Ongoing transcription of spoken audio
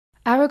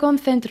Aragón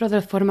Centro de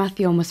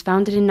Formación was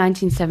founded in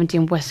 1970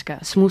 in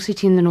Huesca, a small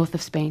city in the north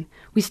of Spain.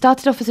 We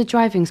started off as a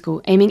driving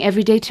school, aiming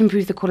every day to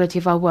improve the quality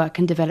of our work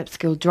and develop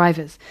skilled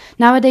drivers.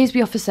 Nowadays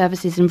we offer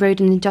services in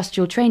road and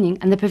industrial training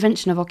and the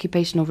prevention of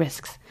occupational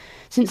risks.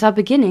 Since our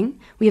beginning,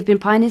 we have been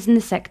pioneers in the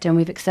sector and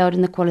we've excelled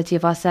in the quality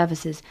of our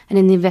services and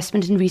in the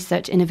investment in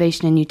research,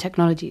 innovation and new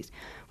technologies.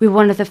 We were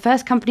one of the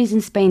first companies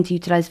in Spain to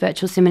utilise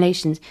virtual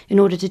simulations in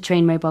order to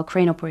train mobile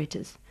crane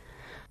operators.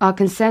 Our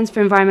concerns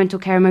for environmental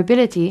care and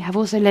mobility have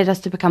also led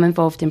us to become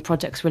involved in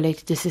projects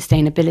related to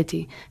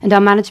sustainability, and our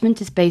management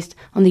is based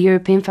on the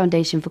European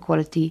Foundation for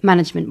Quality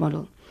Management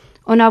model.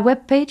 On our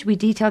webpage, we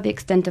detail the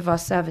extent of our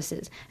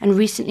services, and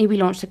recently we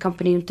launched a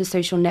company onto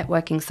social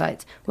networking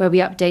sites where we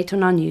update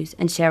on our news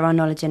and share our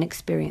knowledge and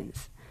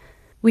experience.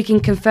 We can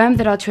confirm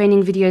that our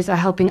training videos are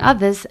helping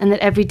others and that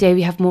every day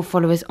we have more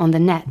followers on the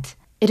net.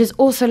 It has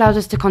also allowed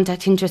us to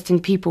contact interesting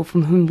people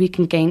from whom we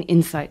can gain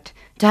insight.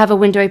 To have a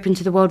window open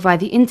to the world via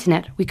the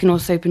internet, we can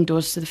also open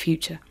doors to the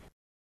future.